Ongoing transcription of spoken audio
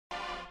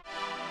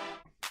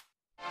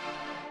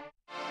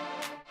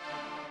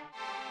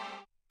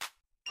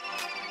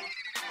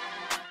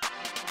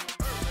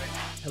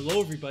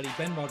Hello everybody,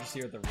 Ben Rogers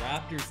here, the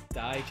Raptors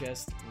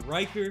Digest.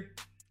 Riker,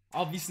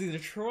 obviously the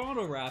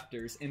Toronto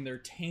Raptors in their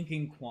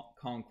tanking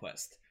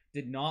conquest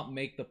did not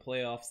make the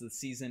playoffs this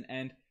season,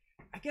 and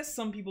I guess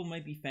some people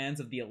might be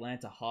fans of the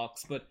Atlanta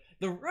Hawks, but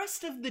the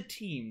rest of the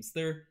teams,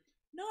 they're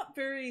not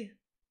very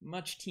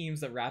much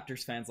teams that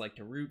Raptors fans like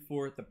to root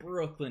for. The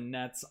Brooklyn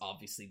Nets,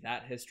 obviously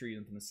that history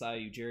with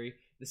Masai Ujiri.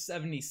 The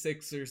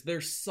 76ers, their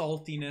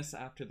saltiness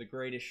after the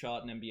greatest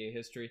shot in NBA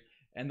history.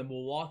 And the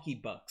Milwaukee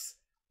Bucks,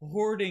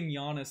 hoarding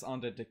Giannis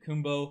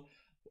Antetokounmpo,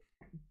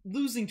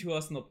 losing to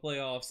us in the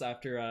playoffs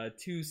after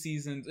 2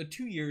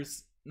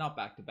 years, not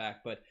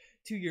back-to-back, but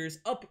 2 years,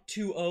 up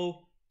 2-0,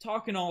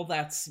 talking all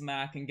that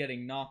smack and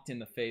getting knocked in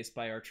the face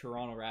by our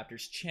Toronto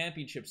Raptors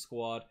championship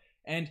squad.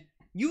 And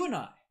you and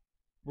I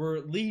were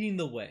leading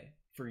the way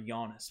for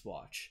Giannis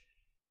watch,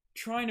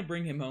 trying to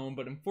bring him home,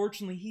 but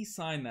unfortunately he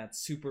signed that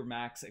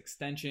Supermax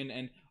extension,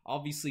 and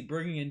obviously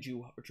bringing in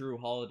Jrue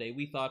Holiday,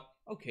 we thought,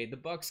 okay, the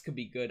Bucks could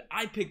be good.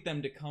 I picked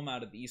them to come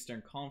out of the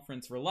Eastern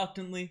Conference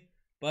reluctantly,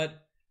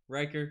 but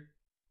Riker,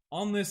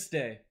 on this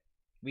day,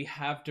 we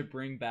have to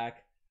bring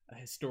back a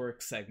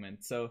historic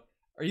segment. So,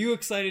 are you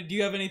excited? Do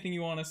you have anything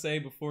you want to say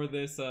before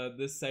this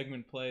this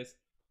segment plays?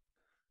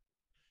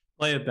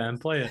 Play it, Ben.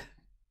 Play it.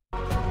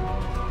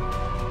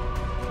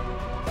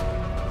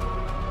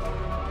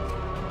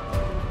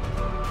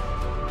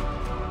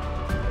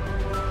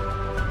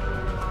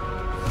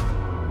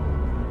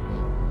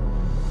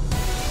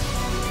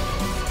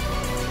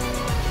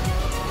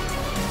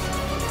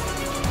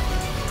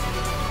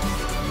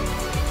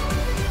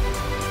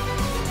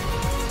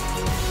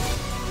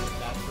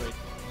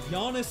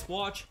 Giannis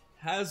Watch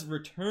has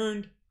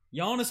returned.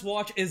 Giannis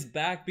Watch is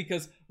back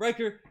because,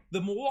 Riker,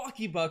 the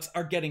Milwaukee Bucks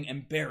are getting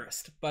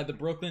embarrassed by the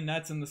Brooklyn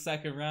Nets in the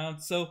second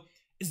round. So,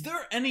 is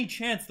there any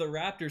chance the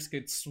Raptors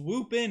could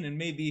swoop in and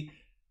maybe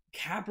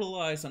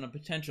capitalize on a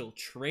potential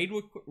trade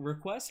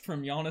request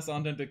from Giannis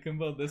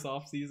Antetokounmpo this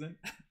offseason?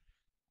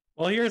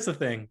 Well, here's the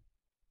thing.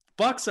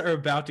 Bucks are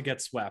about to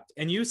get swept,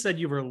 and you said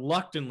you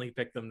reluctantly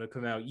picked them to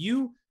come out.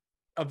 You,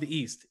 of the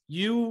East,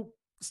 you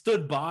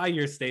stood by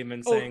your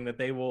statement saying that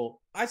they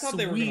will I thought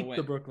they were going to win.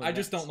 The Brooklyn I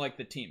just Nets. don't like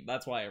the team.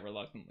 That's why I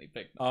reluctantly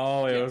picked them.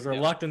 Oh, it was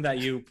reluctant that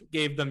you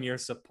gave them your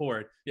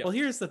support. Yeah. Well,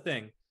 here's the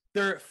thing.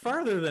 They're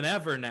farther than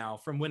ever now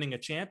from winning a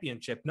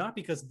championship, not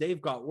because they've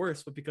got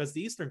worse, but because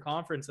the Eastern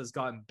Conference has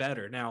gotten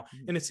better. Now,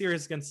 in a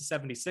series against the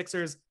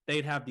 76ers,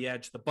 they'd have the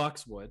edge, the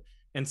Bucks would.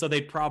 And so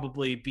they'd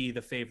probably be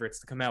the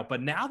favorites to come out.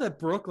 But now that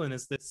Brooklyn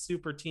is this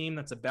super team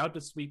that's about to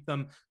sweep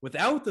them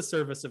without the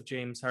service of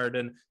James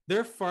Harden,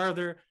 they're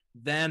farther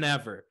than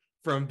ever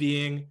from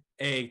being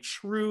a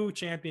true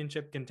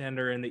championship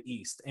contender in the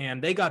East.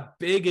 And they got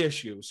big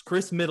issues,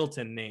 Chris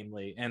Middleton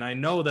namely. And I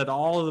know that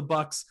all of the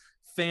Bucks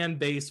fan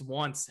base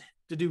wants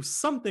to do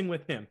something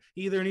with him.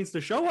 He either needs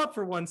to show up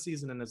for one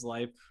season in his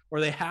life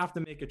or they have to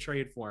make a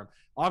trade for him.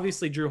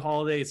 Obviously, Jrue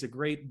Holiday is a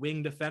great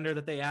wing defender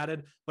that they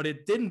added, but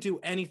it didn't do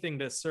anything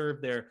to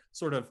serve their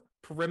sort of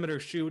perimeter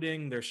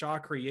shooting, their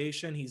shot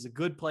creation. He's a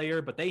good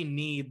player, but they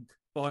need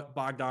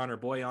Bogdan or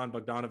Bojan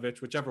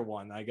Bogdanovic, whichever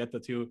one. I get the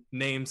two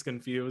names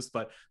confused,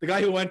 but the guy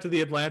who went to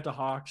the Atlanta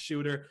Hawks,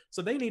 shooter.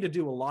 So they need to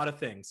do a lot of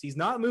things. He's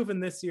not moving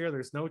this year.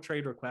 There's no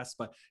trade request,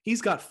 but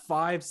he's got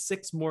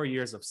 5-6 more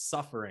years of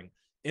suffering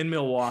in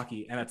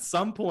Milwaukee. And at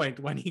some point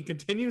when he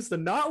continues to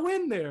not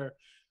win there,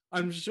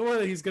 I'm sure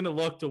that he's going to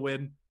look to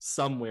win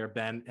somewhere,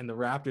 Ben, and the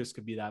Raptors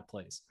could be that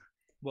place.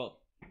 Well,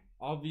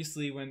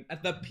 obviously when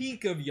at the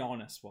peak of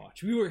Giannis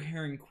Watch, we were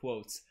hearing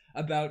quotes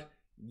about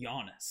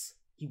Giannis.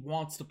 He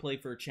wants to play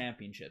for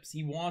championships.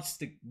 He wants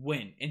to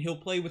win, and he'll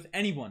play with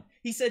anyone.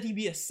 He said he'd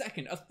be a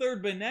second, a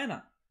third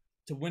banana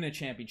to win a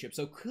championship.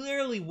 So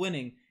clearly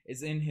winning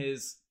is in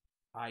his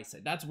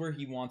eyesight. That's where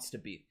he wants to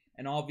be.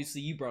 And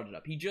obviously you brought it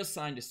up. He just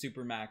signed a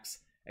Supermax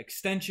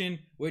extension,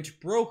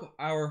 which broke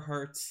our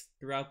hearts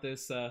throughout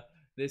this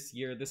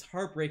year, this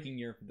heartbreaking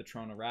year for the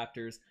Toronto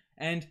Raptors.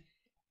 And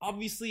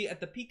obviously at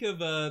the peak of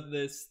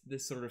this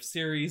sort of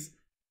series,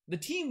 the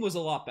team was a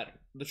lot better.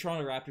 The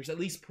Toronto Raptors at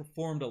least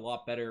performed a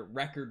lot better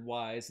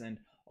record-wise and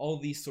all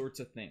these sorts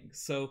of things.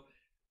 So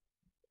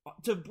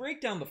to break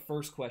down the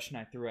first question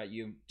I threw at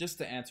you, just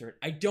to answer it,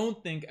 I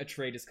don't think a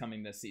trade is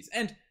coming this season.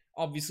 And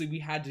obviously we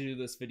had to do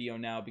this video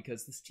now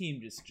because this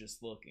team is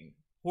just looking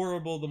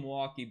horrible, the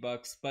Milwaukee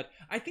Bucks. But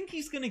I think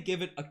he's going to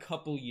give it a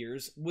couple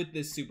years with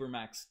this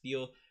Supermax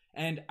deal.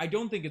 And I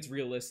don't think it's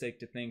realistic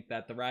to think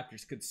that the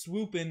Raptors could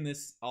swoop in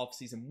this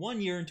offseason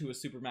 1 year into a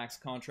Supermax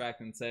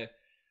contract and say,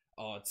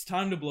 oh, it's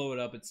time to blow it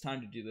up, it's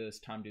time to do this,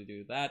 time to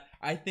do that.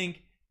 I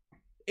think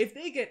if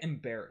they get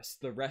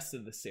embarrassed the rest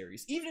of the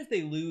series, even if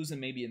they lose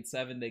and maybe in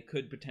 7, they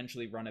could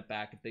potentially run it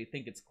back if they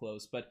think it's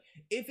close. But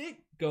if it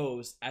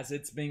goes as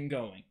it's been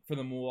going for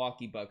the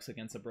Milwaukee Bucks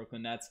against the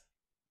Brooklyn Nets,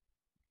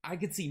 I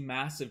could see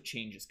massive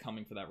changes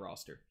coming for that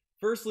roster.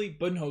 Firstly,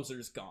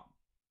 Budenholzer's gone.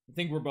 I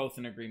think we're both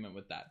in agreement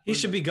with that. He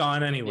should be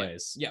gone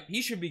anyways. Yeah,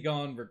 he should be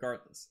gone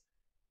regardless.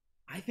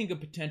 I think a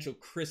potential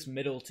Chris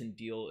Middleton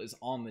deal is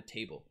on the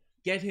table.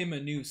 Get him a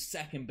new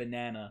second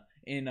banana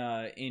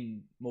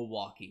in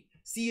Milwaukee.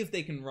 see if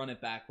they can run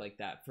it back like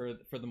that for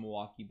the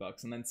Milwaukee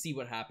Bucks, and then see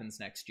what happens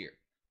next year.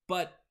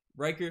 But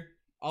Riker,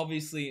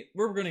 obviously,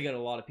 we're going to get a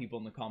lot of people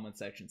in the comment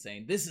section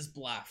saying, this is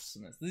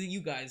blasphemous.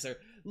 You guys are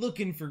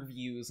looking for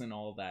views and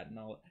all that.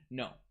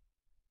 No.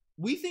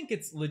 We think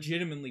it's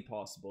legitimately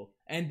possible.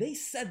 And they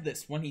said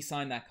this when he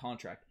signed that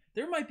contract.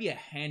 There might be a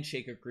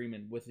handshake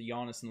agreement with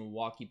Giannis and the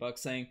Milwaukee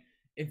Bucks saying,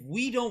 if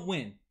we don't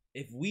win,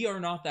 if we are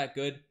not that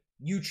good,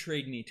 you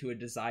trade me to a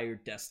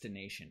desired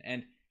destination.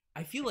 And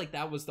I feel like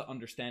that was the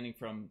understanding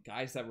from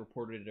guys that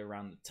reported it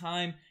around the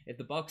time. If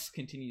the Bucks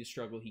continue to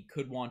struggle, he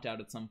could want out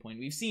at some point.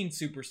 We've seen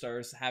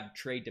superstars have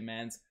trade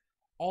demands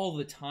all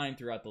the time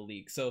throughout the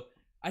league. So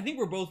I think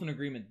we're both in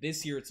agreement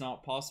this year it's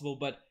not possible.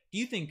 But do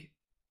you think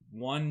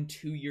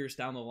 1-2 years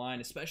down the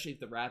line, especially if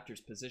the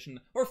Raptors position,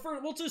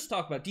 we'll just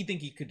talk about, do you think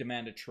he could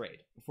demand a trade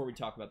before we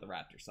talk about the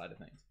Raptors side of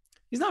things?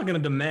 He's not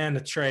going to demand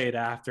a trade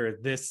after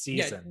this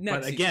season.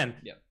 But again,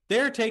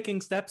 they're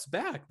taking steps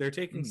back. They're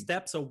taking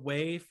steps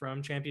away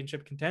from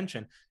championship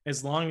contention.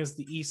 As long as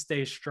the East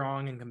stays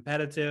strong and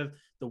competitive,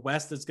 the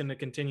West is going to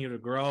continue to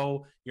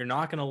grow. You're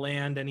not going to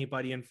land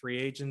anybody in free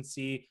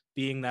agency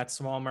being that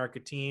small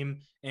market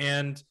team.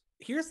 And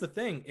here's the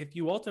thing. If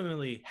you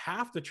ultimately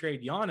have to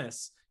trade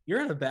Giannis,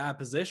 you're in a bad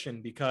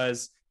position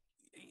because,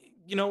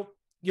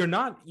 you're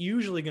not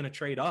usually going to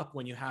trade up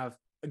when you have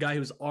a guy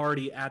who's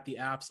already at the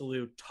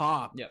absolute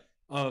top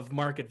of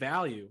market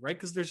value, right?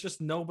 Because there's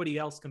just nobody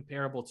else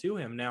comparable to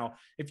him. Now,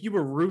 if you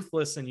were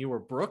ruthless and you were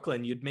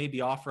Brooklyn, you'd maybe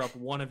offer up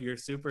one of your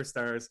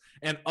superstars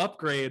and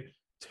upgrade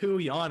to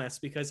Giannis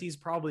because he's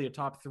probably a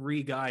top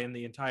 3 guy in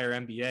the entire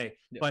NBA.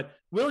 But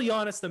will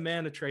Giannis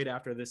demand a trade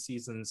after this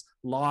season's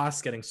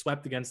loss, getting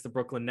swept against the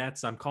Brooklyn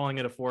Nets? I'm calling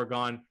it a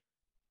foregone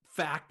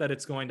fact that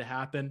it's going to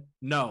happen.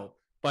 No.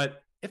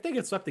 But if they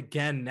get swept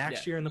again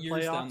next year in the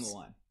playoffs, down the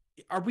line,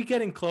 are we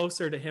getting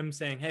closer to him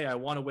saying, hey, I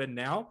want to win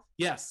now?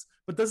 Yes.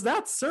 But does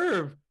that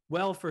serve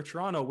well for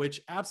Toronto,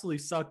 which absolutely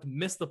sucked,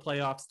 missed the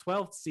playoffs,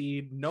 12th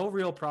seed, no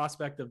real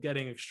prospect of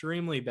getting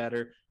extremely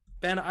better?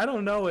 Ben, I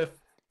don't know if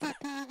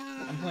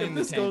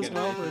this goes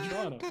well for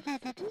Toronto.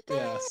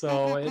 Yeah,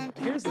 so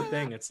here's the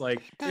thing. It's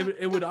like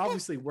it would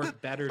obviously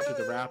work better to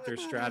the Raptors'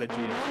 strategy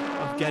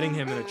of getting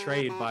him in a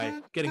trade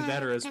by getting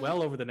better as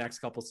well over the next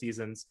couple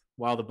seasons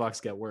while the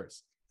Bucks get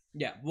worse.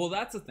 Yeah, well,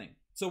 that's the thing.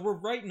 So we're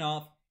writing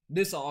off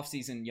this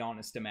offseason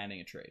Giannis demanding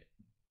a trade.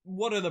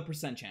 What are the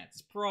percent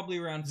chances? Probably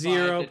around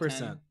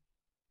 0%.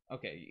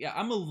 Okay, yeah,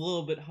 I'm a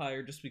little bit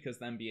higher just because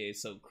the NBA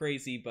is so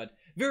crazy, but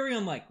very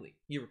unlikely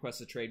he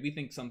requests a trade. We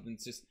think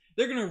something's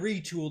they're going to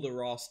retool the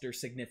roster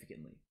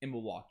significantly in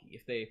Milwaukee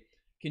if they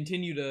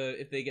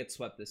if they get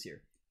swept this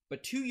year.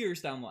 But 2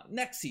 years down the line,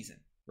 next season,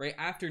 right,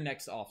 after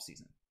next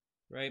offseason,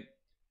 right,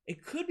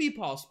 it could be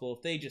possible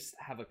if they just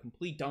have a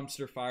complete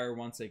dumpster fire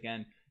once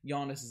again,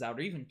 Giannis is out,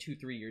 or even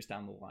 2-3 years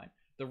down the line.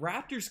 The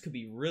Raptors could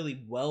be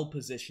really well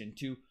positioned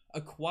to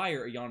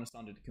acquire a Giannis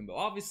Antetokounmpo.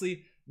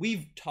 Obviously,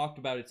 we've talked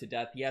about it to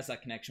death. He has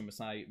that connection with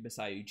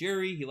Masai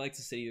Ujiri. He likes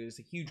the city. There's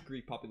a huge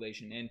Greek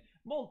population and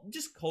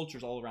just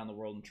cultures all around the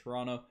world in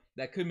Toronto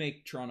that could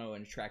make Toronto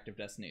an attractive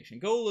destination.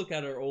 Go look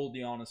at our old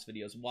Giannis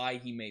videos, why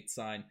he made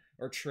sign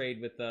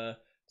with the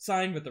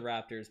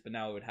Raptors, but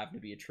now it would have to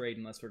be a trade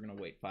unless we're going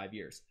to wait 5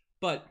 years.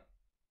 But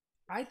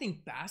I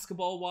think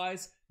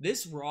basketball-wise,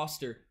 this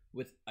roster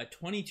with a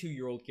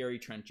 22-year-old Gary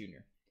Trent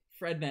Jr.,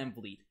 Fred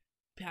VanVleet,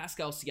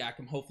 Pascal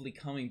Siakam hopefully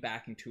coming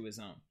back into his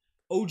own,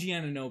 OG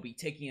Anunoby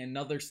taking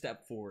another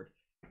step forward.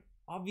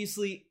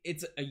 Obviously,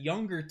 it's a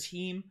younger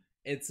team.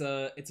 It's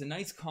a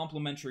nice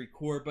complementary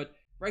core, but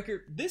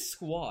Riker, this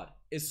squad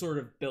is sort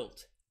of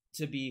built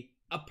to be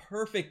a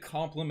perfect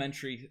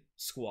complementary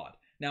squad.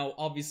 Now,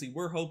 obviously,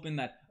 we're hoping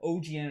that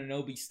OG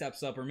Anunoby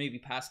steps up, or maybe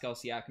Pascal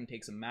Siakam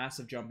takes a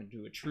massive jump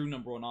into a true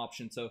number 1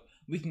 option so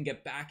we can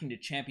get back into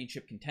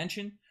championship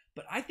contention.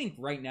 But I think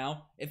right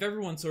now, if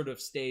everyone sort of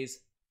stays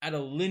at a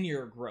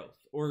linear growth,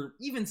 or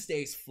even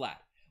stays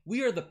flat,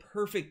 we are the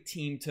perfect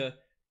team to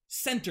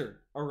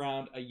center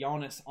around a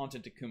Giannis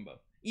Antetokounmpo,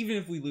 even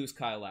if we lose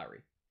Kyle Lowry.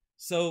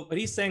 So, but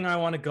he's saying, I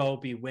want to go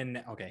be win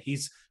now. Okay,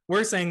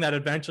 we're saying that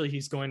eventually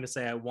he's going to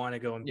say, I want to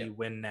go and be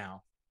win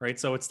now. Right.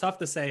 So it's tough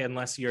to say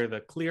unless you're the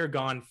clear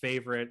gone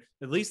favorite,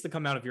 at least to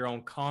come out of your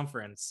own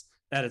conference,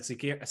 that it's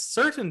a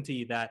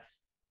certainty that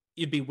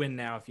you'd be win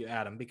now if you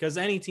add him, because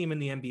any team in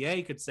the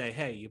NBA could say,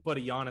 hey, you put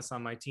a Giannis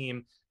on my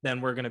team,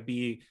 then we're going to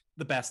be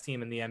the best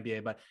team in the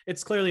NBA. But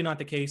it's clearly not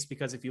the case,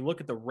 because if you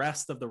look at the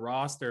rest of the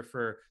roster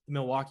for the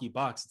Milwaukee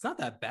Bucks, it's not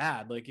that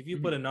bad. Like if you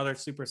put another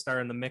superstar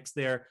in the mix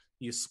there,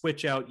 you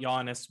switch out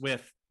Giannis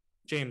with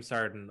James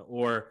Harden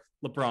or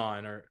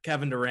LeBron or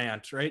Kevin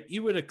Durant, right?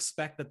 You would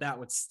expect that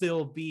would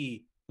still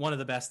be one of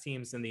the best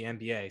teams in the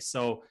NBA.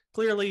 So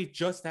clearly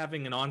just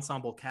having an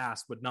ensemble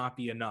cast would not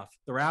be enough.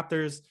 The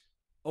Raptors,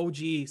 OG,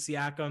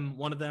 Siakam,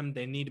 one of them,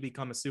 they need to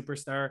become a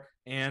superstar,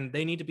 and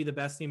they need to be the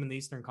best team in the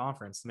Eastern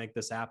Conference to make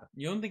this happen.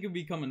 You don't think it would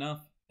become enough?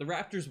 The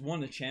Raptors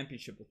won a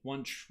championship with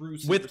one true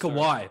superstar. With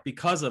Kawhi,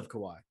 because of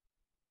Kawhi.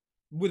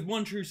 With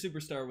one true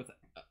superstar with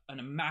an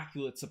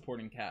immaculate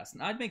supporting cast.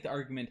 And I'd make the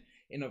argument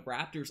in a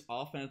Raptors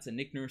offense and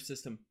Nick Nurse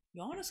system,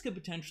 Giannis could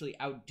potentially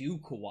outdo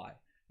Kawhi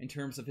in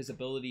terms of his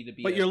ability to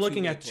be. But you're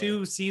looking at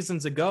 2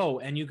 seasons ago,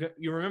 and you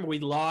remember we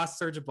lost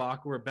Serge Ibaka.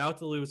 We're about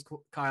to lose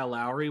Kyle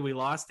Lowry. We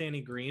lost Danny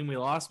Green. We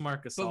lost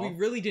Marc Gasol. But we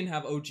really didn't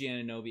have OG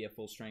Anunoby at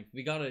full strength.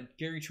 We got a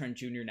Gary Trent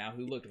Jr. now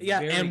who looked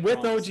and with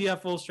promising. OG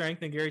at full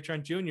strength and Gary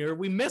Trent Jr.,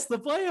 we missed the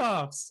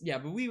playoffs. Yeah,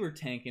 but we were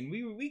tanking.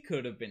 We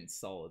could have been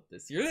solid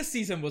this year. This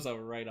season was a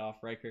write-off,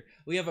 Riker.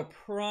 We have a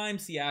prime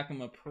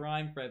Siakam, a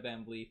prime Fred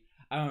VanVleet.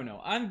 I don't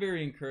know. I'm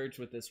very encouraged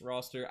with this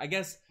roster. I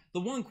guess the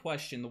one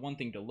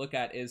thing to look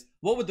at is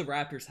what would the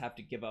Raptors have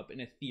to give up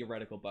in a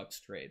theoretical Bucks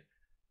trade?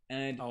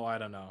 And I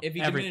don't know. If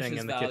everything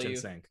in the value, kitchen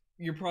sink,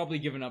 you're probably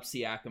giving up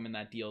Siakam in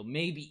that deal.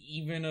 Maybe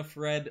even a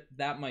Fred.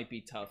 That might be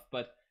tough.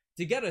 But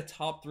to get a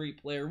top 3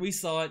 player, we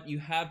saw it. You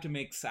have to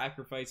make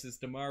sacrifices.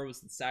 DeMar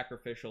was the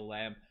sacrificial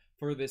lamb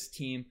for this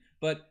team.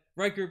 But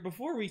Riker,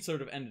 before we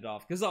sort of end it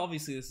off, because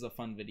obviously this is a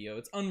fun video,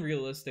 it's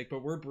unrealistic,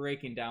 but we're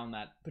breaking down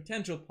that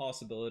potential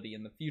possibility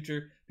in the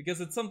future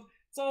because it's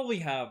all we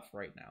have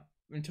right now.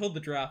 Until the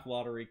draft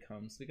lottery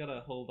comes, we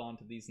gotta hold on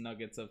to these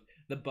nuggets of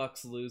the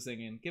Bucks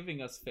losing and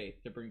giving us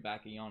faith to bring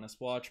back a Giannis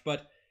watch.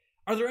 But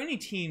are there any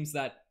teams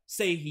that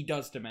say he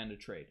does demand a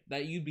trade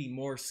that you'd be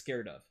more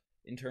scared of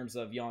in terms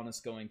of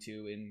Giannis going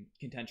to in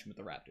contention with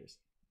the Raptors?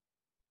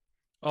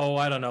 Oh,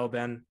 I don't know,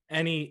 Ben.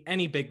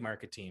 Any big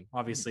market team.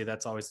 Obviously,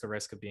 that's always the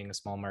risk of being a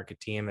small market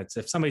team. It's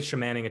if somebody's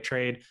demanding a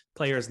trade,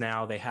 players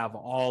now, they have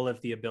all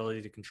of the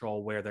ability to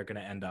control where they're going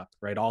to end up,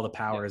 right? All the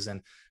power is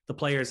in the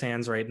players'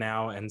 hands right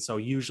now. And so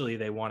usually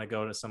they want to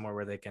go to somewhere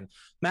where they can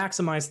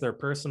maximize their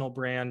personal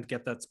brand,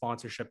 get that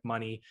sponsorship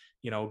money,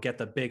 get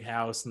the big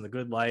house and the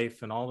good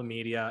life and all the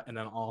media, and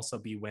then also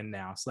be win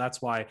now. So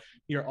that's why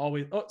you're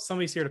always,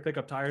 somebody's here to pick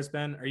up tires,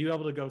 Ben. Are you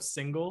able to go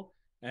single?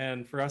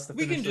 And for us to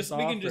finish we can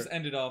just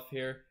end it off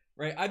here,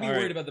 right? I'd be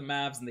worried about the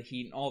Mavs and the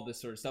Heat and all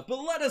this sort of stuff. But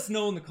let us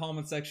know in the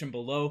comment section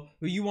below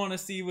who you want to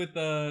see with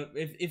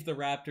if the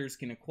Raptors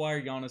can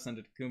acquire Giannis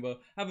Antetokounmpo.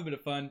 Have a bit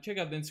of fun. Check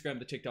out the Instagram,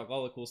 the TikTok,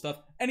 all the cool stuff.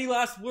 Any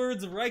last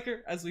words,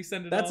 Riker, as we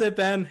send it off? That's it,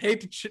 Ben.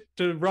 Hate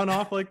to run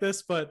off like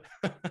this, but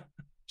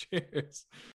cheers.